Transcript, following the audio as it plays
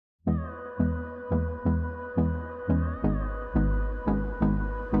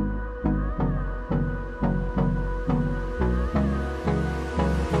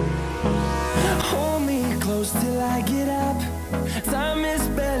get up, time is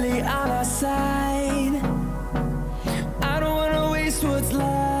barely on our side. I don't wanna waste what's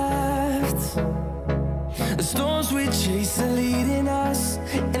left. The storms we chase are leading us,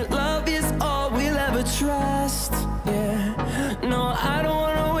 and love is all we'll ever trust. Yeah, no, I don't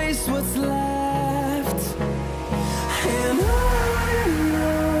wanna waste what's left. And on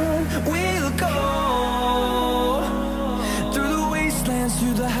we'll go, through the wastelands,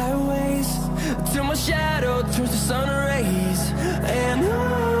 through the highways, till my shadow turns to sun rays. And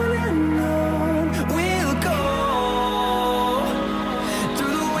on we'll go,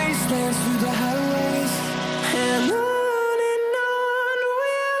 through the wastelands, through the highways, and on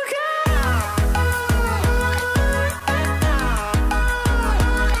we'll go.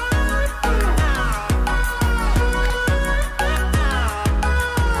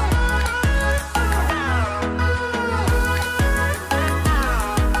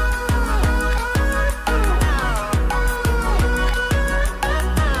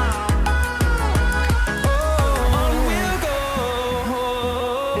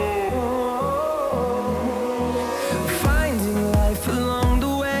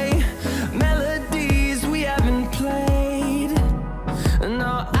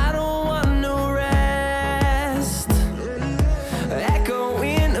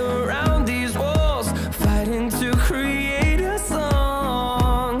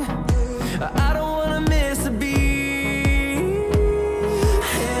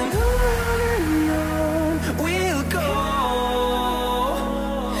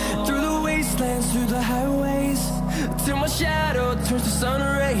 Through the highways, till my shadow turns to sun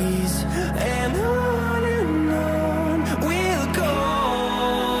rays. And on we'll go,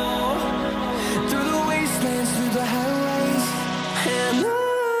 through the wastelands, through the highways, and on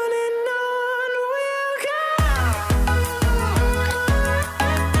we'll go.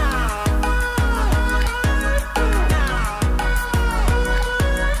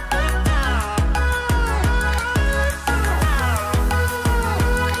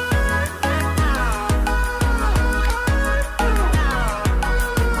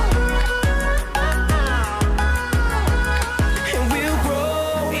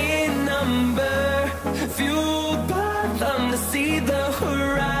 See the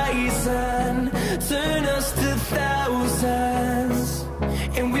horizon, turn us to thousands,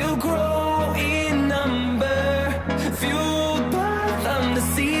 and we'll grow in number, fueled by them. To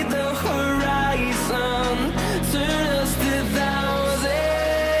see the horizon, turn us to thousands,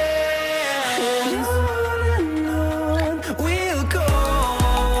 and on we'll go,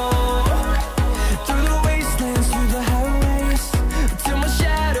 through the wastelands, through the highways, till my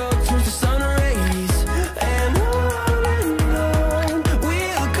shadow turns to sun rays. And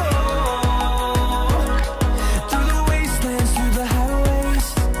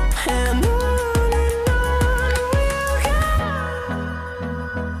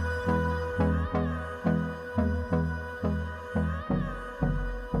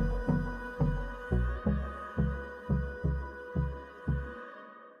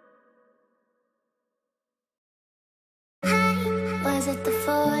was it the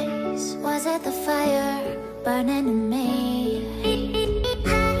voice? Was it the fire burning in me?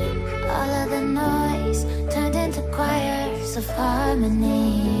 All of the noise turned into choirs of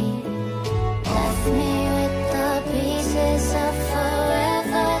harmony. Left me